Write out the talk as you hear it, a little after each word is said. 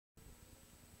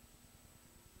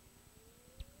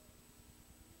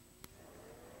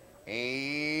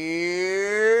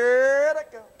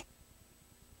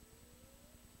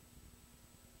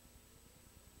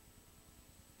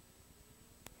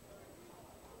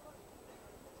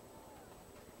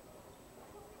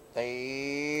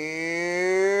Third.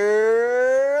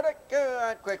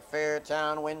 Good. Quick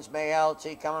Fairtown wins May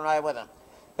LT coming right with him.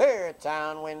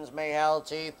 Fairtown wins May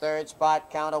LT. Third spot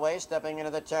count away, stepping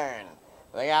into the turn.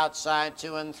 The outside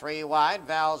 2 and 3 wide.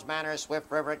 Val's Manor, Swift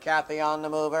River, Kathy on the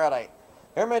move early.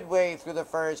 They're midway through the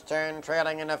first turn,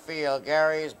 trailing in the field.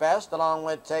 Gary's Best along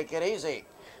with Take It Easy.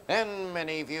 Then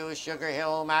Many View, Sugar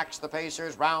Hill, Max, the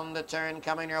Pacers round the turn,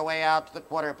 coming their way out to the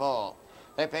quarter pole.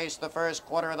 They pace the first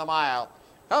quarter of the mile.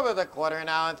 Cover the quarter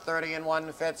now at 30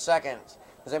 1/5 seconds.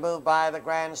 As they move by the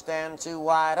grandstand 2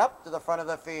 wide up to the front of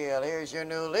the field. Here's your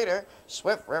new leader,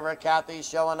 Swift River, Kathy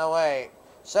showing the way.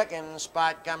 Second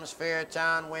spot comes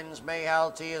Fairtown, wins May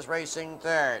LT is racing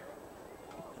third.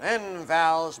 Then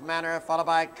Val's Manor, followed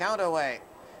by Countaway.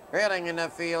 Trailing in the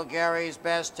field, Gary's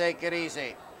Best, Take It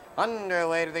Easy.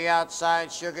 Underway to the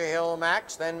outside, Sugar Hill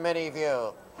Max, then Many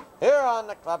View. Here on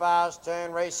the clubhouse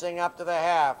turn, racing up to the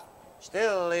half.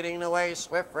 Still leading the way,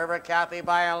 Swift River, Kathy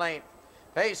by a length.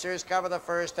 Pacers cover the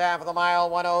first half of the mile,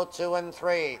 1:02 and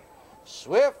 3.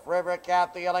 Swift River,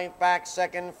 Kathy a length back,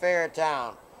 second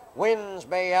Fairtown. Wins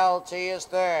May LT is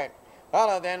third.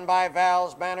 Followed then by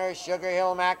Val's Manor, Sugar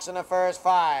Hill Max in the first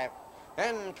 5.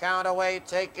 Then Countaway,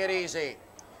 Take It Easy.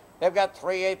 They've got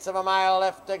 3/8 of a mile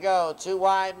left to go. 2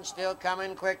 wide and still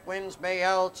coming quick, wins May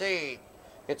LT.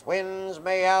 It's wins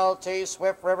May LT,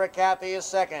 Swift River, Kathy is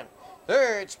second.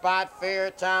 Third spot,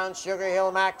 Fairtown, Sugar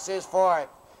Hill Max is fourth.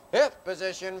 Fifth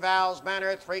position, Val's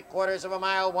Manor, 3/4 of a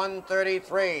mile,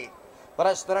 1:33.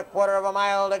 Less than 1/4 of a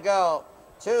mile to go.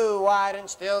 2 wide and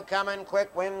still coming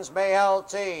quick, wins May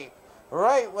LT.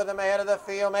 Right with them ahead of the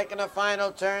field, making the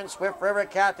final turn, Swift River,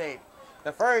 Kathy.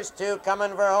 The first 2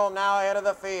 coming for home now ahead of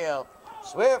the field.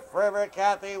 Swift River,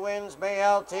 Kathy wins May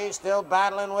LT, still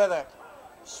battling with her.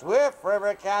 Swift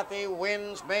River, Kathy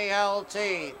wins May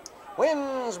LT.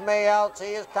 Wins May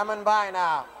LT is coming by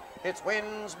now. It's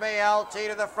wins May LT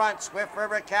to the front. Swift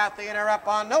River, Kathy, and her up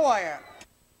on the wire.